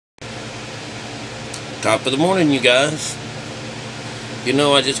Top of the morning, you guys. You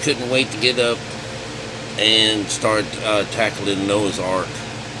know, I just couldn't wait to get up and start tackling Noah's Ark.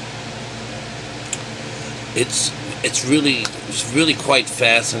 It's really quite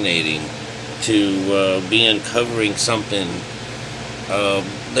fascinating to be uncovering something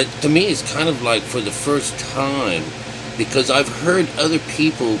that to me is kind of like for the first time, because I've heard other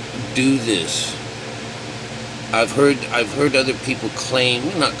people do this. I've heard other people claim,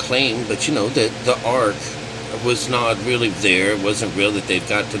 well, not claim, but you know, that the Ark was not really there. It wasn't real, that they've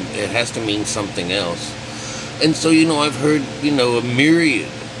got to, it has to mean something else. And so, you know, I've heard, you know, a myriad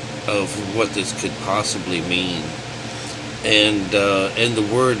of what this could possibly mean. And the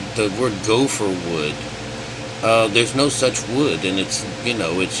word gopher wood, there's no such wood, and it's, you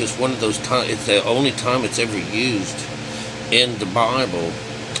know, it's just one of those times, it's the only time it's ever used in the Bible.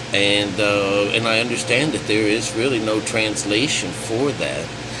 And I understand that there is really no translation for that.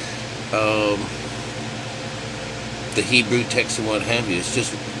 The Hebrew text and what have you, it's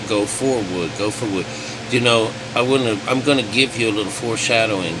just go for wood. You know, I'm going to give you a little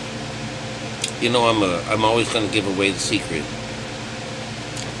foreshadowing. You know, I'm always going to give away the secret.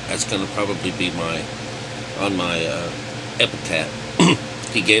 That's going to probably be on my epitaph.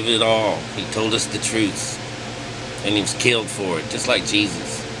 He gave it all. He told us the truth, and he was killed for it, just like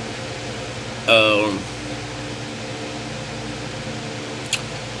Jesus.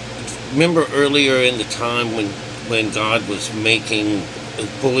 Remember earlier in the time when God was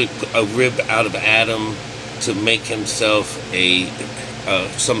pulling a rib out of Adam to make himself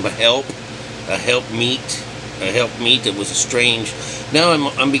some help, a helpmeet that was strange. Now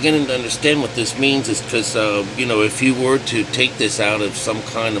I'm beginning to understand what this means, is because you know, if you were to take this out of some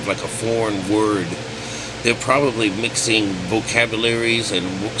kind of like a foreign word, they're probably mixing vocabularies and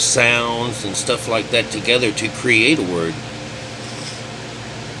sounds and stuff like that together to create a word.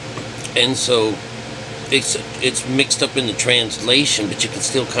 And so it's mixed up in the translation, but you can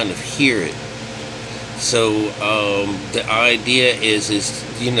still kind of hear it. So the idea is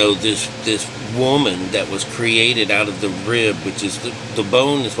you know, this woman that was created out of the rib, which is the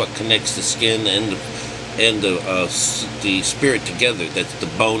bone is what connects the skin and the spirit together. That's the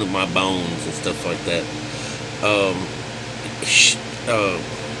bone of my bones and stuff like that.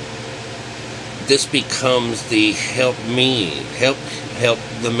 This becomes the help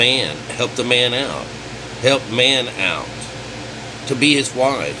the man out, to be his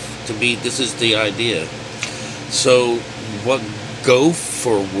wife, this is the idea. So what go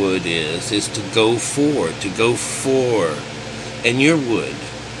for wood is to go for, and your wood.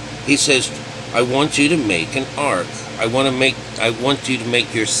 He says, I want you to make an ark. I want you to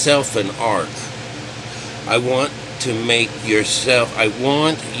make yourself an ark. I want you to make yourself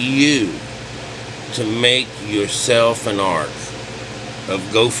an ark of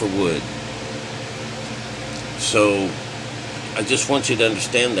gopher wood. So I just want you to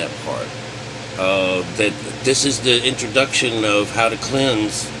understand that part. That this is the introduction of how to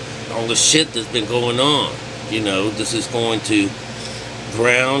cleanse all the shit that's been going on. You know, this is going to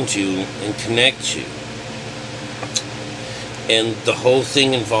ground you and connect you. And the whole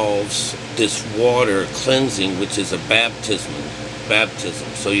thing involves this water cleansing, which is a baptism.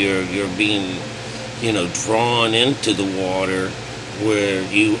 So you're being, you know, drawn into the water where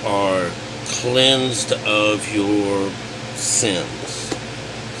you are cleansed of your sins,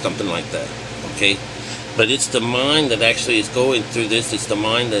 something like that. Okay, but it's the mind that actually is going through this. It's the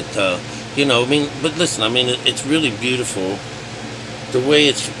mind that you know. I mean, but listen. I mean, it's really beautiful. The way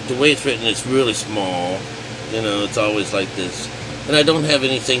it's written, it's really small. You know, it's always like this. And I don't have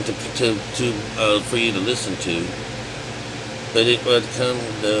anything for you to listen to. But it would come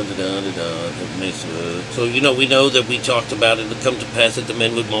so, you know, we know that we talked about it. It would come to pass that the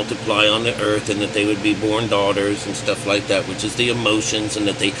men would multiply on the earth, and that they would be born daughters and stuff like that, which is the emotions, and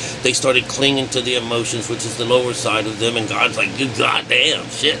that they started clinging to the emotions, which is the lower side of them. And God's like, you goddamn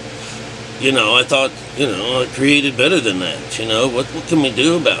shit. You know, I thought, you know, I created better than that. You know, what can we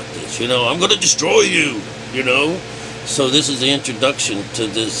do about this? You know, I'm going to destroy you. You know, so this is the introduction to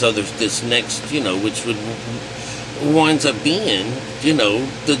this next, you know, which winds up being, you know,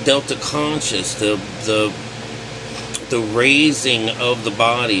 the delta conscious, the raising of the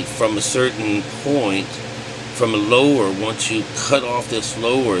body from a certain point, from a lower. Once you cut off this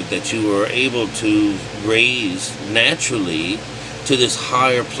lower, that you are able to raise naturally to this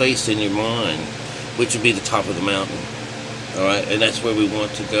higher place in your mind, which would be the top of the mountain. All right, and that's where we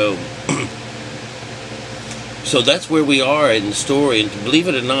want to go. So that's where we are in the story, and believe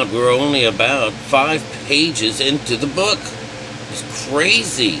it or not, we're only about 5 pages into the book. It's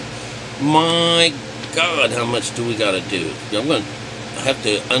crazy. My God, how much do we got to do? I'm going to have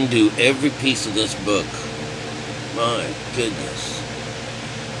to undo every piece of this book. My goodness.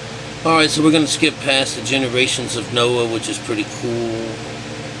 Alright, so we're going to skip past the generations of Noah, which is pretty cool.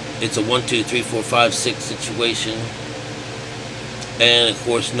 It's a 1, 2, 3, 4, 5, 6 situation. And of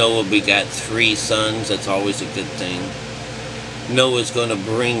course Noah begat 3 sons. That's always a good thing. Noah's going to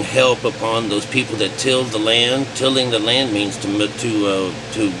bring help upon those people that till the land. Tilling the land means to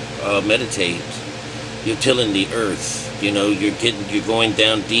meditate. You're tilling the earth. You know, you're going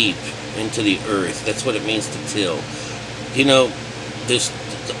down deep into the earth. That's what it means to till. You know,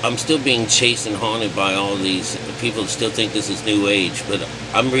 I'm still being chased and haunted by all these people that still think this is New Age, but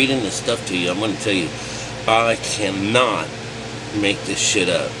I'm reading this stuff to you. I'm going to tell you, I cannot make this shit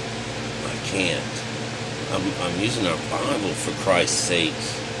up. I can't. I'm using our Bible, for Christ's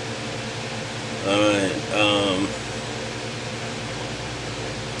sakes. Alright,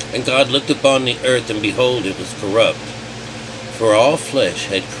 and God looked upon the earth, and behold, it was corrupt, for all flesh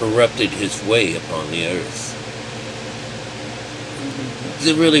had corrupted his way upon the earth.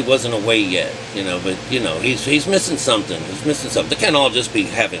 There really wasn't a way yet, you know, but, you know, he's missing something. He's missing something. They can't all just be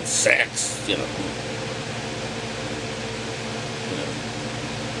having sex, you know.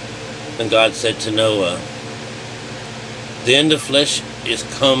 And God said to Noah, the end of flesh is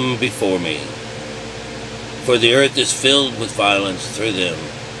come before me, for the earth is filled with violence through them,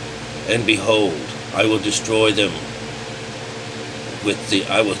 and behold, I will destroy them with the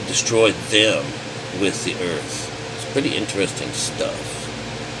earth. It's pretty interesting stuff.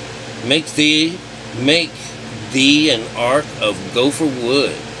 Make thee an ark of gopher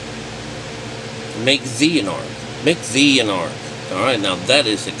wood. Make thee an ark. Make thee an ark. Alright, now that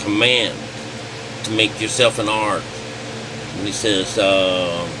is a command, to make yourself an ark. And he says,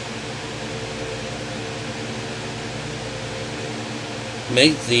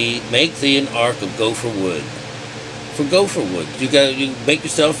 make thee an ark of gopher wood. For gopher wood, you make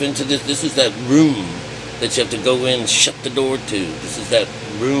yourself into this. This is that room that you have to go in and shut the door to. This is that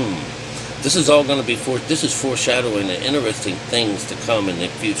room. This is all going to be this is foreshadowing the interesting things to come in the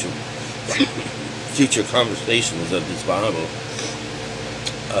future conversations of this Bible.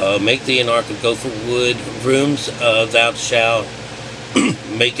 Make thee an ark of gopher wood. Rooms thou shalt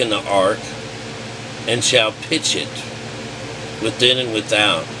make in the ark, and shalt pitch it within and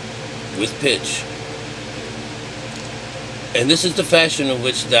without with pitch. And this is the fashion in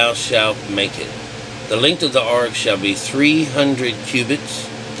which thou shalt make it. The length of the ark shall be 300 cubits.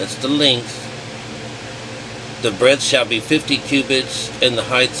 That's the length. The breadth shall be 50 cubits, and the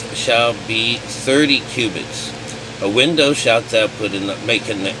height shall be 30 cubits. A window shalt thou make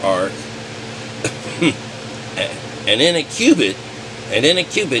in the ark, and in a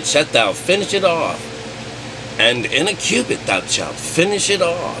cubit shalt thou finish it off. And in a cubit thou shalt finish it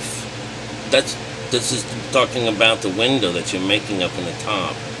off. This is talking about the window that you're making up in the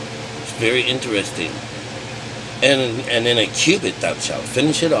top. It's very interesting. And in a cubit thou shalt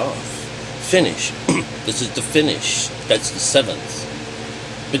finish it off. Finish. This is the finish. That's the 7th.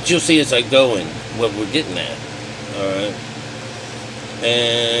 But you'll see as I go in what we're getting at. Alright.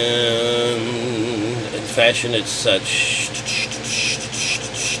 And fashion it such.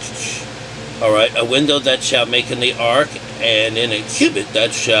 Alright. A window that shall make in the ark, and in a cubit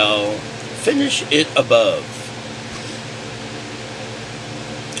that shall finish it above.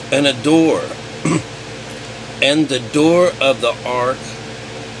 And a door. And the door of the ark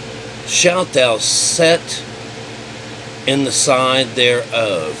shalt thou set in the side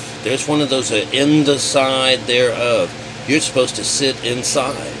thereof. There's one of those, in the side thereof. You're supposed to sit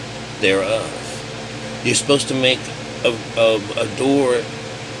inside thereof. You're supposed to make a door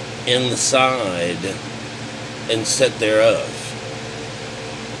in the side and set thereof.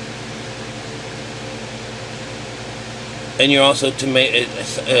 And you're also to make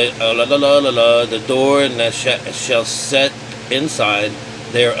the door, and that shall set inside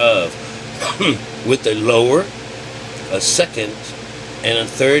thereof with a lower, a second, and a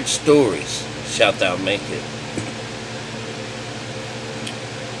third stories shalt thou make it.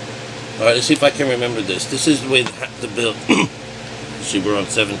 Alright, let's see if I can remember this. This is the way the build. See, we're on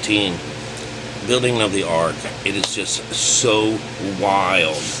 17. Building of the ark. It is just so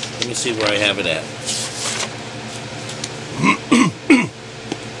wild. Let me see where I have it at.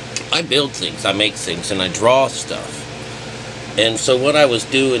 I build things, I make things, and I draw stuff. And so what I was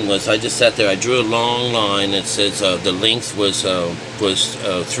doing was I just sat there. I drew a long line that says the length was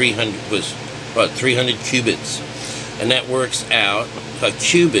 300 cubits, and that works out a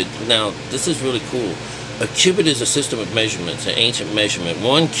cubit. Now this is really cool. A cubit is a system of measurements, an ancient measurement.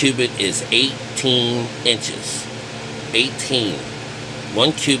 1 cubit is 18 inches. 18.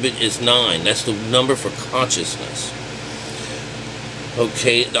 1 cubit is 9. That's the number for consciousness.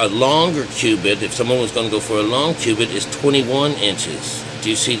 Okay, a longer cubit, if someone was going to go for a long cubit, is 21 inches. Do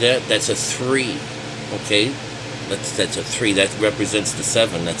you see that? That's a 3. Okay, that's a 3. That represents the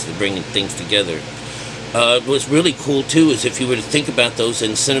 7. That's the bringing things together. What's really cool too is if you were to think about those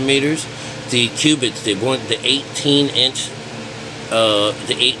in centimeters, the cubits, they want the 18-inch,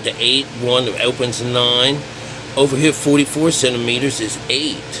 the 8 one that opens 9. Over here, 44 centimeters is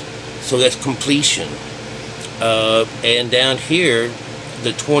 8. So that's completion. And down here,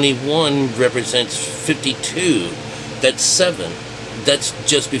 the 21 represents 52. That's 7. That's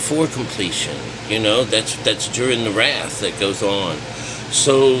just before completion. You know, that's during the wrath that goes on.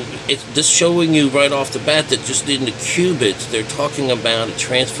 So it's just showing you right off the bat that just in the cubits, they're talking about a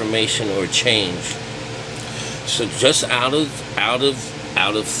transformation or a change. So just out of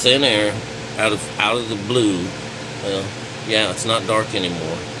thin air, out of the blue. Well, yeah, it's not dark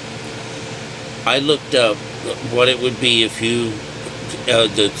anymore. I looked up what it would be if you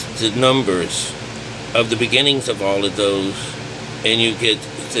the numbers of the beginnings of all of those, and you get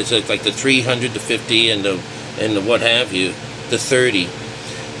it's like the 300, the 50, and the what have you, the 30,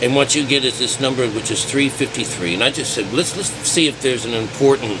 and what you get is this number, which is 353. And I just said, let's see if there's an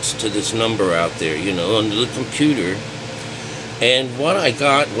importance to this number out there, you know, on the computer. And what I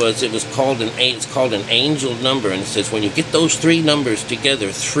got was it's called an angel number, and it says when you get those 3 numbers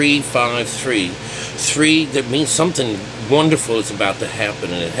together, 353, 3, that means something wonderful is about to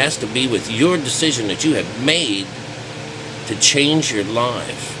happen, and it has to be with your decision that you have made to change your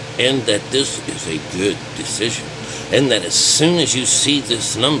life, and that this is a good decision, and that as soon as you see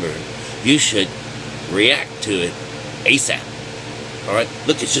this number, you should react to it ASAP. All right,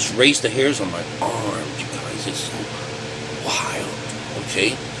 look, it's just raised the hairs on my arms, you guys. It's so wild,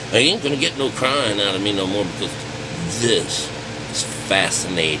 okay? I ain't gonna get no crying out of me no more, because this is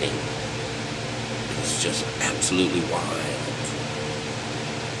fascinating. It's just absolutely wild.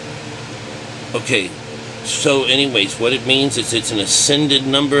 Okay, so anyways, what it means is it's an ascended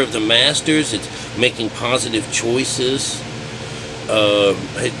number of the masters. It's making positive choices.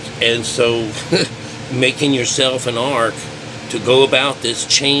 And so making yourself an ARK to go about this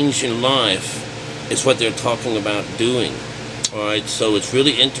change in life is what they're talking about doing. Alright, so it's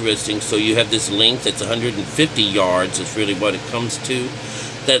really interesting. So you have this length that's 150 yards, is really what it comes to.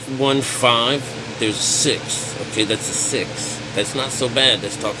 That 1.5, there's a 6. Okay, that's a 6. That's not so bad.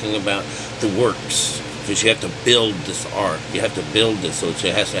 That's talking about the works. Because you have to build this ARK. You have to build this, so it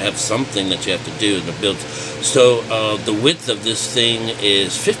has to have something that you have to do to build. So the width of this thing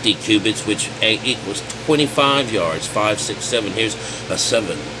is 50 cubits, which equals 25 yards. 5, 6, 7. Here's a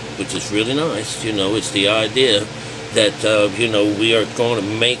 7, which is really nice. You know, it's the idea that, you know, we are going to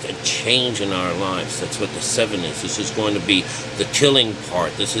make a change in our lives. That's what the 7 is. This is going to be the killing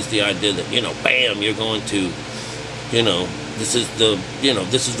part. This is the idea that, you know, bam, you're going to, you know, this is the, you know,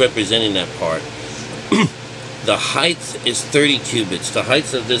 this is representing that part. The height is 30 cubits. The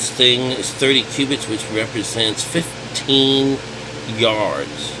height of this thing is 30 cubits, which represents 15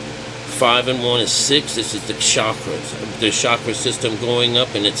 yards. 5 and 1 is 6. This is the chakras, the chakra system going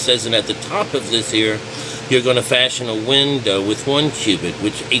up, and it says that at the top of this here, you're going to fashion a window with 1 cubit,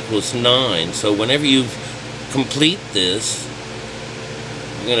 which equals 9. So whenever you complete this,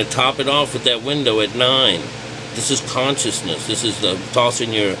 you're going to top it off with that window at 9. This is consciousness. This is the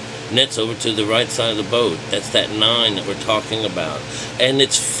tossing your nets over to the right side of the boat. That's that 9 that we're talking about. And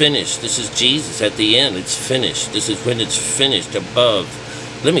it's finished. This is Jesus at the end. It's finished. This is when it's finished above.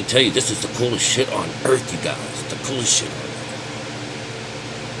 Let me tell you, this is the coolest shit on earth, you guys. The coolest shit on earth.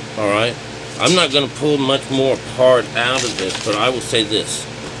 Alright? I'm not going to pull much more part out of this, but I will say this.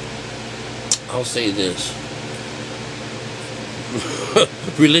 I'll say this.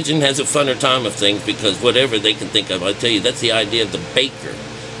 Religion has a funner time of things because whatever they can think of, I tell you, that's the idea of the baker.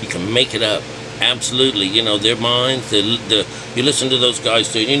 You can make it up. Absolutely. You know, their minds, you listen to those guys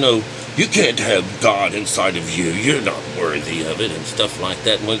say, you know, you can't have God inside of you. You're not worthy of it and stuff like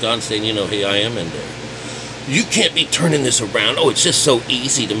that. And when God's saying, you know, hey, I am in there. You can't be turning this around. Oh, it's just so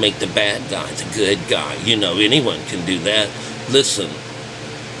easy to make the bad guy the good guy. You know, anyone can do that. Listen,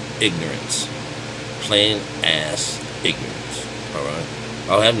 ignorance. Plain ass ignorance. All right?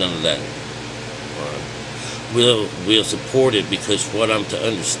 I'll have none of that. All right? We'll support it because what I'm to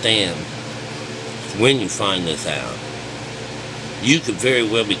understand is when you find this out, you could very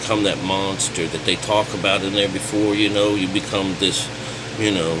well become that monster that they talk about in there before, you know. You become this,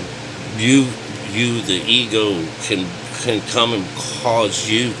 you know, you the ego can come and cause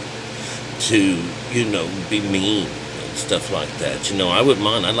you to, you know, be mean and stuff like that. You know, I wouldn't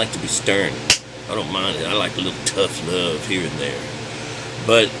mind. I'd like to be stern. I don't mind it. I like a little tough love here and there.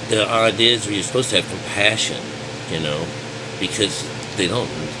 But the idea is you're supposed to have compassion, you know, because they don't.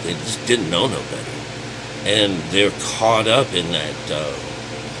 They just didn't know no better, and they're caught up in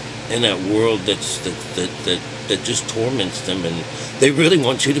that world that just torments them, and they really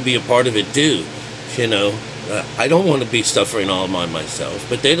want you to be a part of it too. You know, I don't want to be suffering all by myself,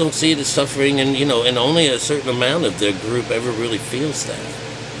 but they don't see it as suffering, and and only a certain amount of their group ever really feels that.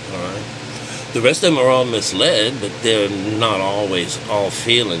 All right. The rest of them are all misled, but they're not always all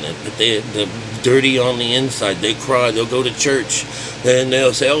feeling it. But they're dirty on the inside. They cry. They'll go to church, and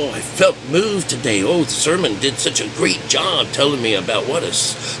they'll say, "Oh, I felt moved today. Oh, the sermon did such a great job telling me about what a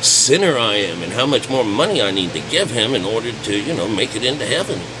sinner I am and how much more money I need to give him in order to, make it into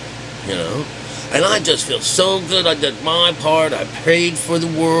heaven." And I just feel so good. I did my part. I prayed for the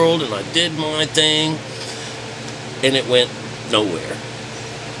world, and I did my thing, and it went nowhere.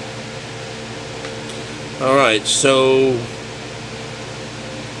 All right, so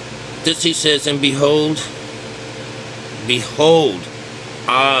this he says, and behold,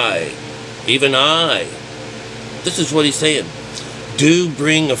 I, even I, this is what he's saying, do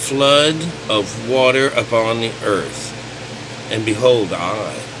bring a flood of water upon the earth. And behold,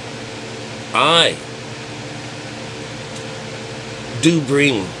 I do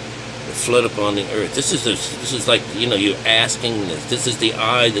bring the flood upon the earth. This is like, you're asking this. This is the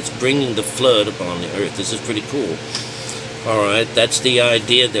I that's bringing the flood upon the earth. This is pretty cool. All right, that's the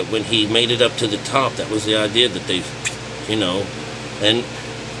idea that when he made it up to the top, that was the idea that they, and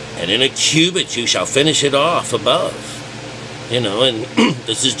in a cubit you shall finish it off above. And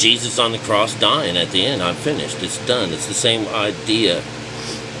this is Jesus on the cross dying at the end. I'm finished. It's done. It's the same idea.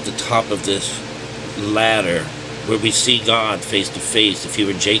 The top of this ladder where we see God face to face. If you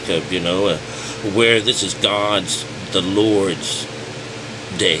were Jacob, where this is the Lord's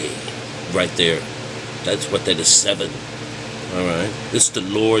day, right there. That's what that is, 7. All right, this is the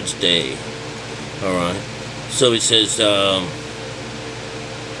Lord's day. All right, so it says,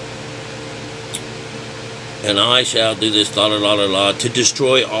 and I shall do this, to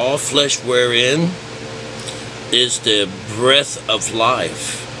destroy all flesh wherein is the breath of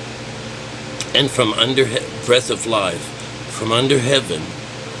life. And from under breath of life, from under heaven,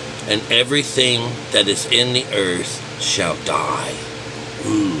 and everything that is in the earth shall die.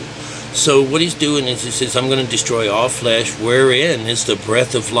 Ooh. So what he's doing is he says, I'm going to destroy all flesh, wherein is the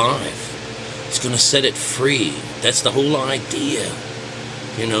breath of life. It's going to set it free. That's the whole idea.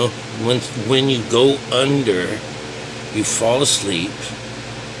 When you go under, you fall asleep,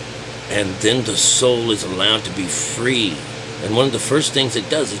 and then the soul is allowed to be free. And one of the first things it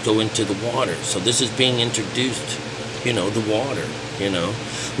does is go into the water. So this is being introduced, the water,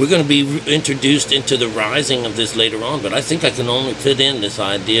 We're going to be introduced into the rising of this later on, but I think I can only fit in this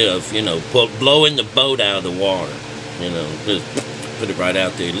idea of, blowing the boat out of the water. Just put it right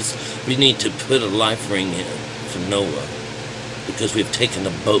out there. We need to put a life ring in for Noah, because we've taken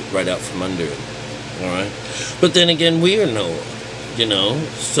the boat right out from under him. All right? But then again, we are Noah,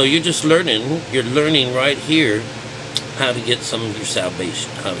 So you're just learning. You're learning right here how to get some of your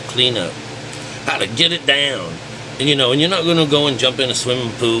salvation, how to clean up, how to get it down. And and you're not going to go and jump in a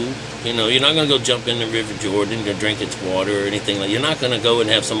swimming pool. You're not going to go jump in the River Jordan to drink its water or anything like that. You're not going to go and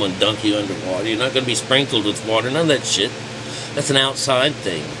have someone dunk you underwater. You're not going to be sprinkled with water. None of that shit. That's an outside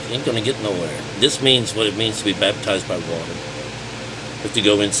thing. You ain't going to get nowhere. This means what it means to be baptized by water. You have to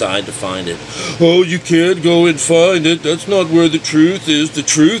go inside to find it. Oh, you can't go and find it. That's not where the truth is. The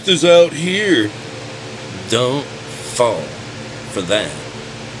truth is out here. Don't fall for that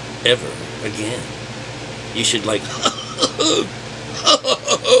ever again. You should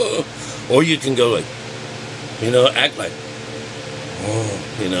or you can go like, act like,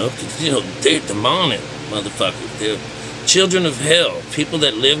 they're demonic motherfuckers. They're children of hell. People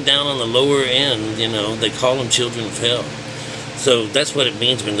that live down on the lower end, they call them children of hell. So that's what it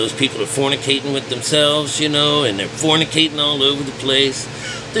means when those people are fornicating with themselves, and they're fornicating all over the place.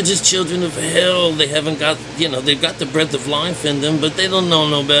 They're just children of hell. They haven't got, they've got the breath of life in them, but they don't know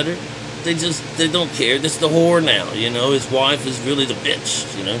no better. They don't care. This is the whore now, His wife is really the bitch,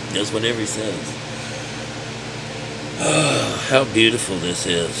 does whatever he says. Oh, how beautiful this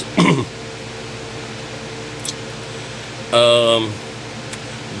is.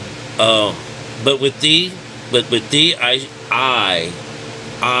 But with thee,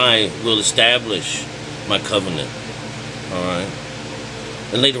 I will establish my covenant. All right.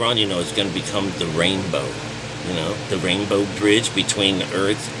 And later on, it's going to become the rainbow. The rainbow bridge between the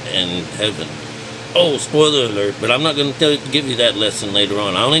earth and heaven. Oh, spoiler alert! But I'm not going to give you that lesson later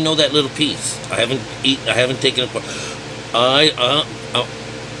on. I only know that little piece. I haven't taken it apart.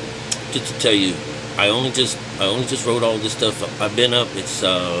 Just to tell you, I only just wrote all this stuff up. I've been up. It's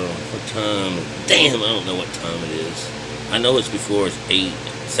what time? Damn, I don't know what time it is. I know it's before it's 8,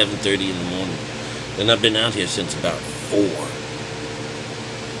 7:30 in the morning. And I've been out here since about 4.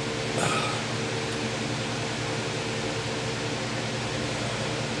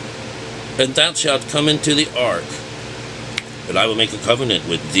 And thou shalt come into the ark, but I will make a covenant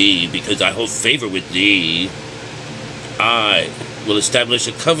with thee, because I hold favor with thee. I will establish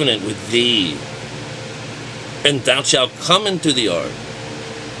a covenant with thee, and thou shalt come into the ark,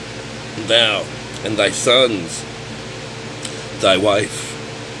 thou and thy sons, thy wife,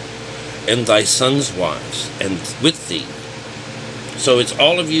 and thy sons' wives, and with thee. So it's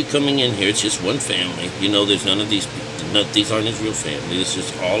all of you coming in here. It's just one family. You know, there's none of these people. These aren't his real family. This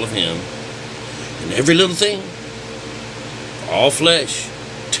is all of him. And every little thing, all flesh,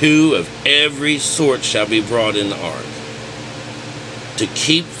 2 of every sort shall be brought in the ark, to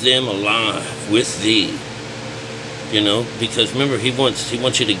keep them alive with thee. You know, because remember, he wants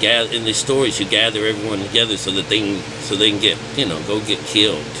you to gather in these stories. You gather everyone together so that they can get, you know, go get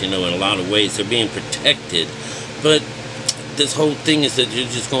killed. You know, in a lot of ways they're being protected, but this whole thing is that you're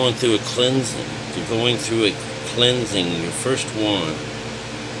just going through a cleansing. You're going through a cleansing. Your first one,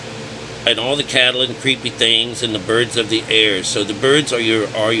 and all the cattle and creepy things and the birds of the air. So the birds are your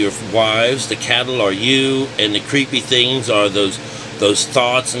wives. The cattle are you, and the creepy things are those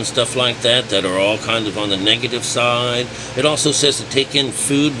thoughts and stuff like that are all kind of on the negative side. It also says to take in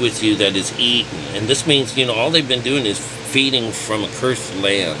food with you that is eaten. And this means, you know, all they've been doing is feeding from a cursed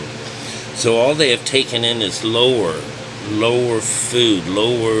land. So all they have taken in is lower food,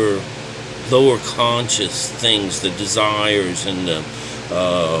 lower conscious things, the desires and the,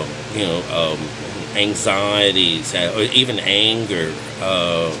 anxieties, or even anger,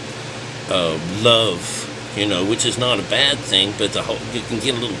 love. You know, which is not a bad thing, but you can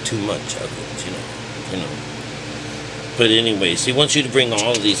get a little too much of it, you know. But anyways, he wants you to bring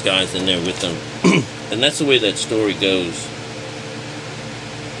all of these guys in there with him. And that's the way that story goes.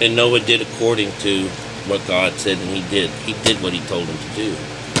 And Noah did according to what God said, and he did. He did what he told him to do.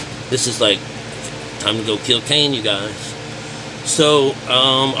 This is like, time to go kill Cain, you guys. So,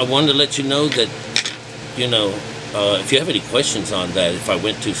 I wanted to let you know that, you know, if you have any questions on that, if I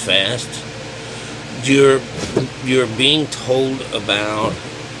went too fast, you're being told about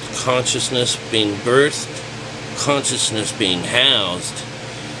consciousness being birthed, consciousness being housed.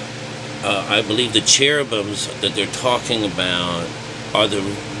 I believe the cherubims that they're talking about are the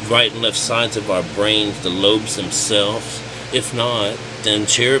right and left sides of our brains, the lobes themselves. If not, then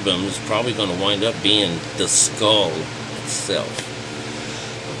cherubim is probably going to wind up being the skull itself.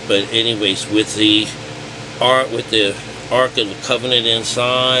 But anyways, with the Ark of the Covenant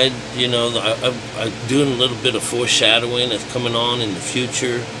inside, you know, I'm doing a little bit of foreshadowing that's coming on in the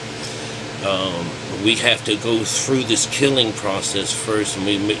future. We have to go through this killing process first, and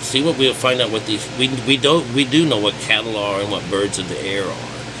we see what we'll find out what these we do know what cattle are and what birds of the air are,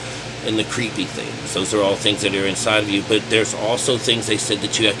 and the creepy things. Those are all things that are inside of you. But there's also things they said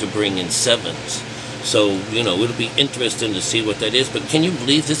that you have to bring in 7s. So you know, it'll be interesting to see what that is. But can you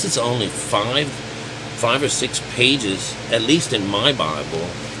believe this is only 5 or 6 pages, at least in my Bible?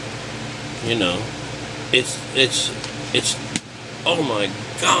 You know, it's oh my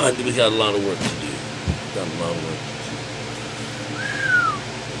God, we got a lot of work to do. Got a lot of work to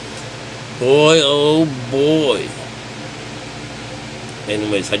do. Boy, oh boy.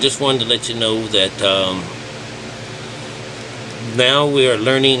 Anyways, I just wanted to let you know that now we are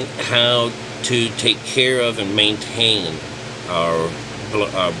learning how to take care of and maintain our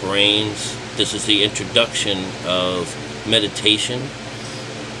brains. This is the introduction of meditation.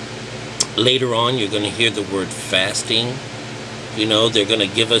 Later on, you're going to hear the word fasting. You know, they're going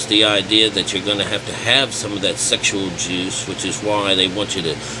to give us the idea that you're going to have some of that sexual juice, which is why they want you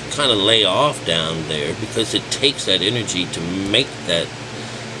to kind of lay off down there, because it takes that energy to make that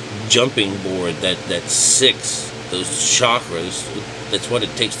jumping board, that 6, those chakras. That's what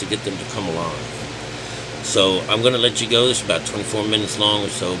it takes to get them to come alive. So I'm going to let you go. It's about 24 minutes long or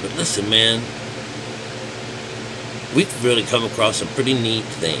so. But listen, man, we've really come across some pretty neat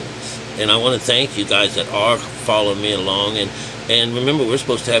things. And I want to thank you guys that are following me along. And remember, we're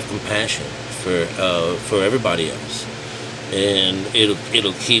supposed to have compassion for everybody else. And it'll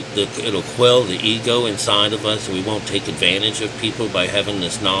quell the ego inside of us, and we won't take advantage of people by having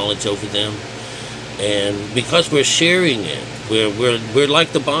this knowledge over them. And because we're sharing it, we're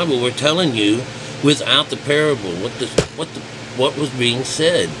like the Bible. We're telling you without the parable what was being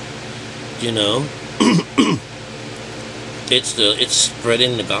said. You know, it's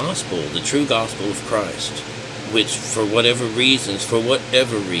spreading the gospel, the true gospel of Christ, which for whatever reasons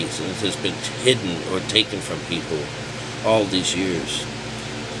has been hidden or taken from people all these years.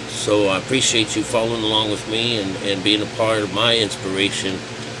 So I appreciate you following along with me and being a part of my inspiration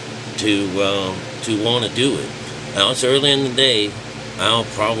to want to do it. Now it's early in the day. I'll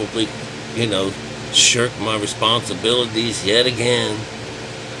probably, shirk my responsibilities yet again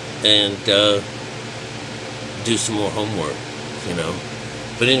and do some more homework,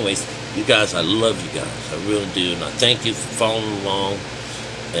 But anyways, you guys, I love you guys. I really do. And I thank you for following along.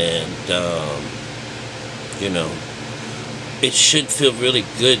 And, it should feel really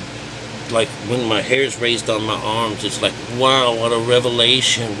good. Like when my hair's raised on my arms, it's like, wow, what a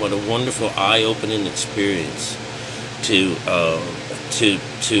revelation. What a wonderful eye-opening experience to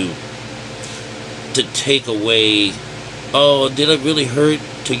take away, oh, did it really hurt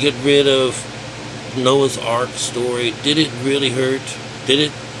to get rid of Noah's Ark story? Did it really hurt? Did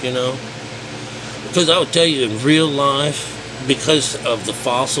it, Because I would tell you, in real life, because of the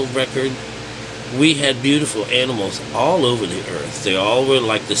fossil record, we had beautiful animals all over the earth. They all were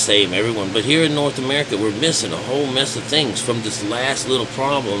like the same, everyone. But here in North America, we're missing a whole mess of things from this last little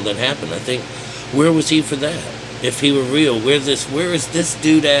problem that happened. I think, where was he for that? If he were real, where is this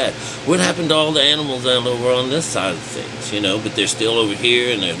dude at? What happened to all the animals that were on this side of things, But they're still over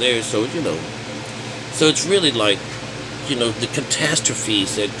here and they're there, so, So it's really like, the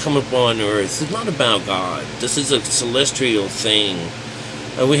catastrophes that come upon Earth. It's not about God. This is a celestial thing.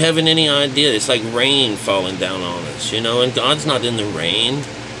 We haven't any idea. It's like rain falling down on us, And God's not in the rain,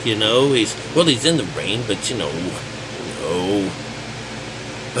 He's in the rain, but,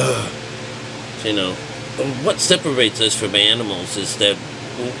 what separates us from animals is that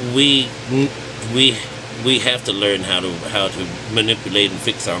we have to learn how to manipulate and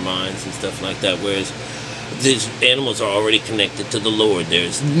fix our minds and stuff like that. Whereas these animals are already connected to the Lord.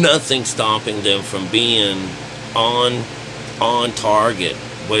 There's nothing stopping them from being on target.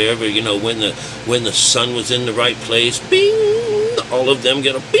 Whatever, when the sun was in the right place, bing, all of them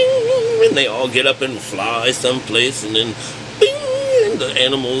get a bing, and they all get up and fly someplace, and then bing, and the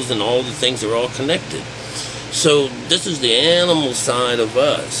animals and all the things are all connected. So this is the animal side of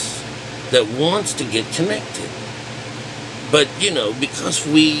us that wants to get connected. But, because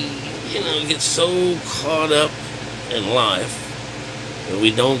we, get so caught up in life that we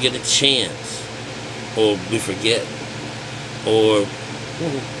don't get a chance, or we forget, or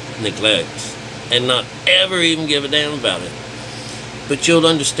neglect, and not ever even give a damn about it. But you'll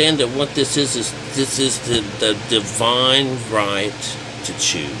understand that what this is the divine right to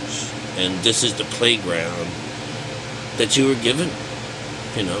choose. And this is the playground that you were given,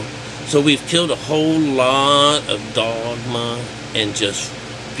 So we've killed a whole lot of dogma in just,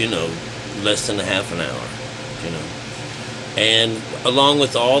 less than a half an hour, And along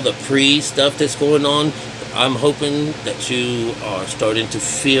with all the pre-stuff that's going on, I'm hoping that you are starting to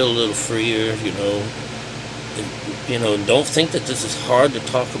feel a little freer, Don't think that this is hard to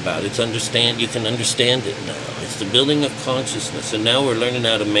talk about. You can understand it now. It's the building of consciousness, and now we're learning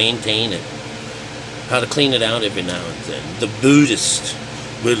how to maintain it, how to clean it out every now and then. The Buddhist,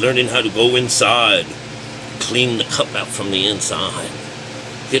 we're learning how to go inside, clean the cup out from the inside.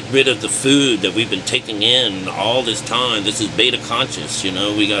 Get rid of the food that we've been taking in all this time. This is beta conscious,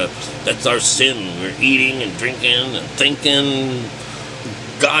 that's our sin. We're eating and drinking and thinking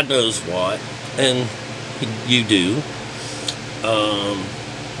God knows what, and you do.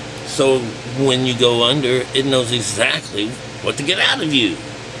 So when you go under, it knows exactly what to get out of you.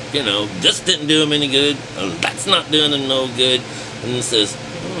 This didn't do him any good, and that's not doing him no good. And it says,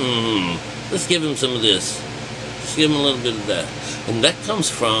 let's give him some of this. Let's give him a little bit of that. And that comes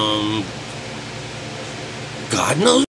from God knows